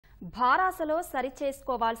భారాసలో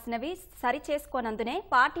సరిచేసుకోవాల్సినవి సరిచేసుకోనందునే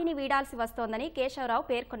పార్టీని వీడాల్సి వస్తోందని కేశవరావు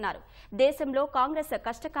పేర్కొన్నారు. దేశంలో కాంగ్రెస్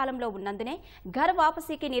కష్టకాలంలో ఉన్నందునే ఘర్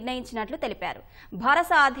వాపసీకి నిర్ణయించినట్లు తెలిపారు.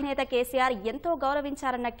 భారస అధినేత కేసీఆర్ ఎంతో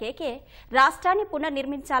గౌరవించారన్న కేకే రాష్ట్రాన్ని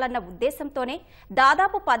పునర్నిర్మించాలన్న ఉద్దేశంతోనే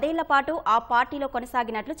దాదాపు 10 ఏళ్ల పాటు ఆ పార్టీలో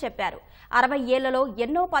కొనసాగినట్లు చెప్పారు. 60 ఏళ్లలో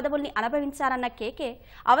ఎన్నో పదవుల్ని అనుభవించారన్న కేకే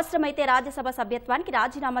అవసరమైతే రాజ్యసభ సభ్యత్వానికి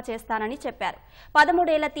రాజీనామా చేస్తానని చెప్పారు.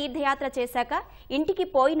 13 ఏళ్ల తీర్థయాత్ర చేశాక ఇంటికి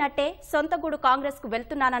పోయిన సొంత గూడు కాంగ్రెస్ కు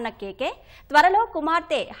వెళ్తున్నానన్న కేకే త్వరలో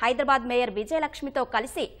కుమార్తె హైదరాబాద్ మేయర్ విజయలక్ష్మితో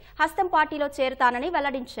కలిసి హస్తం పార్టీలో చేరుతానని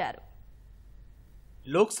వెల్లడించారు.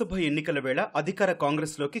 లోక్సభ ఎన్నికల వేళ అధికార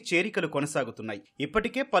కాంగ్రెస్ లోకి చేరికలు కొనసాగుతున్నాయి.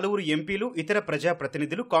 ఇప్పటికే పలువురు ఎంపీలు ఇతర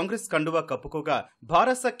ప్రజాప్రతినిధులు కాంగ్రెస్ కండువా కప్పుకోగా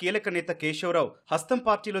భారస కీలక నేత కేశవరావు హస్తం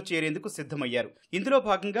పార్టీలో చేరేందుకు సిద్ధమయ్యారు. ఇందులో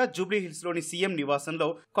భాగంగా జూబ్లీహిల్స్ లోని సీఎం నివాసంలో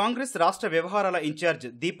కాంగ్రెస్ రాష్ట్ర వ్యవహారాల ఇన్ఛార్జ్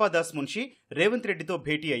దీపాదాస్ మున్షి రేవంత్ రెడ్డితో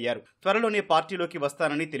భేటీ అయ్యారు. త్వరలోనే పార్టీలోకి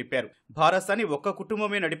వస్తానని తెలిపారు. భారసాని ఒక్క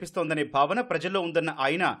కుటుంబమే నడిపిస్తోందనే భావన ప్రజల్లో ఉందన్న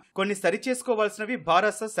ఆయన కొన్ని సరిచేసుకోవాల్సినవి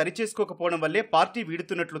భారస సరిచేసుకోకపోవడం వల్లే పార్టీ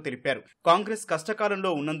వీడుతున్నట్లు తెలిపారు. కాంగ్రెస్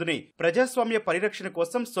కష్టకాలంలో ఉన్నందునే ప్రజాస్వామ్య పరిరక్షణ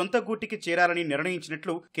కోసం సొంత గూటికి చేరాలని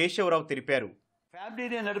నిర్ణయించినట్లు కేశవరావు తెలిపారు.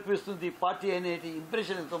 ఫ్యామిలీనే నడిపిస్తుంది పార్టీ అనేది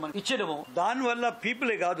ఇంప్రెషన్ ఎంతో మనకి ఇచ్చడము. దానివల్ల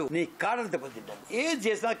పీపులే కాదు నీ కాడర్ దెబ్బతింటాను. ఏం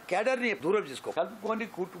చేసినా క్యాడర్ ని దూరం చేసుకో కలుపుకొని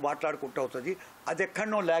మాట్లాడుకుంటూ అవుతుంది. అది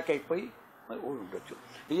ఎక్కడనో ల్యాక్ అయిపోయి ఉండొచ్చు.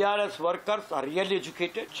 TRS workers are real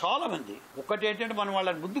educated చాలా మంది. ఒకటి ఏంటంటే మనం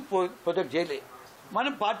వాళ్ళని ముందు ప్రొజెక్ట్ చేయలే.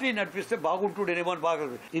 మనం పార్టీ నడిపిస్తే బాగుంటుండేనేమో అని బాగా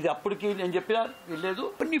ఇది అప్పటికి నేను చెప్పినా లేదు.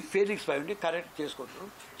 కొన్ని ఫెయిలింగ్స్ ఉండి కరెక్ట్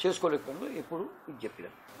చేసుకోలేకపోయాను. ఎప్పుడు ఇది చెప్పిన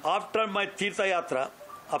ఆఫ్టర్ మై తీర్థయాత్ర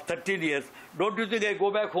of 13 years don't you think I go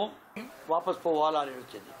back home వాపస్ పోవాలని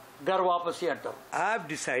వచ్చింది. ఘర్ వాపసీ అంటారు. I have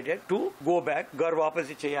decided to go back. Ghar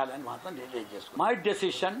wapsi చేయాలని మాత్రం నిర్ణయం చేసుకున్నాను. My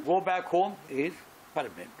decision go back home is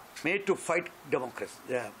permanent. made to fight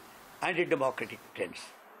democracy, anti-democratic trends.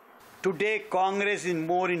 Today, Congress is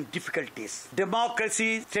more in difficulties. Democracy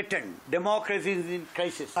is threatened. Democracy is in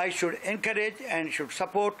crisis. I should encourage and should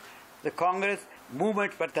support the Congress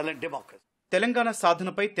movement for democracy. Telangana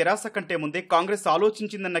సాధనపై తెరాస కంటే ముందే కాంగ్రెస్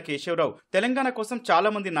ఆలోచించిందన్న కేశవరావు తెలంగాణ కోసం చాలా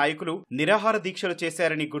మంది నాయకులు నిరాహార దీక్షలు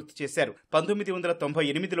చేశారని గుర్తు చేశారు.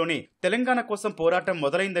 1998లోనే తెలంగాణ కోసం పోరాటం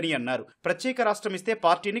మొదలైందని అన్నారు. ప్రత్యేక రాష్ట్రం ఇస్తే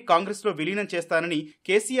పార్టీని కాంగ్రెస్ లో విలీనం చేస్తానని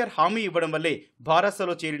కేసీఆర్ హామీ ఇవ్వడం వల్లే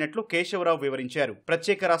భారసలో చేరినట్లు కేశవరావు వివరించారు.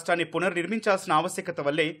 ప్రత్యేక రాష్ట్రాన్ని పునర్నిర్మించాల్సిన ఆవశ్యకత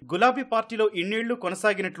వల్లే గులాబీ పార్టీలో ఇన్నేళ్లు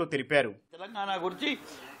కొనసాగినట్లు తెలిపారు. తెలంగాణ గురించి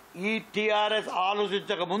ఈ టీఆర్ఎస్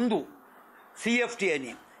ఆలోచించక ముందు సిఎఫ్టీ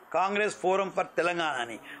అని కాంగ్రెస్ ఫోరం ఫర్ తెలంగాణ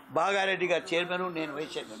అని బాగారెడ్డి గారు చైర్మన్, నేను వైస్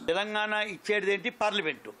చైర్మన్. తెలంగాణ ఇచ్చేది ఏంటి?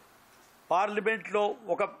 పార్లమెంట్లో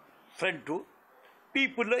ఒక ఫ్రంట్,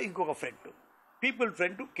 పీపుల్లో ఇంకొక ఫ్రంట్. పీపుల్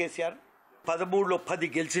ఫ్రంట్ కేసీఆర్ 13లో 10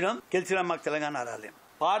 గెలిచినా మాకు తెలంగాణ రాలేం.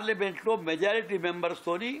 పార్లమెంట్లో మెజారిటీ మెంబర్స్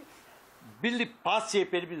తోని బిల్ పాస్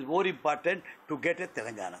చేయడం is more important to get a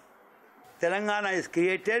Telangana. Telangana is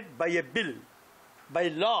created by a bill, by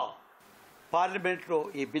law. పార్లమెంట్లో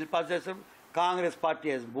ఈ బిల్ పాస్ చేస్తాం. Congress party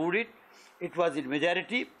Hess moved it. It was in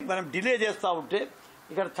majority. మనం డిలే చేస్తూ ఉంటే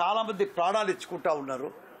ఇక్కడ చాలామంది ప్రాణాలు ఇచ్చుకుంటా ఉన్నారు.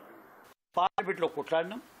 పార్లమెంట్లో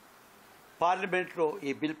కొట్లాడినాం. పార్లమెంట్లో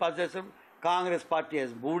ఈ బిల్ పాస్ చేస్తాం. Congress party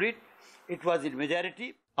Hess moved it. It was in majority.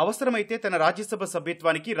 అవసరమైతే తన రాజ్యసభ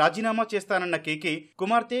సభ్యత్వానికి రాజీనామా చేస్తానన్న కేకే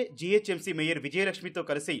కుమార్తె GHMC మేయర్ విజయలక్ష్మితో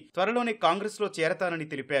కలిసి త్వరలోనే కాంగ్రెస్ లో చేరతానని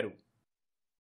తెలిపారు.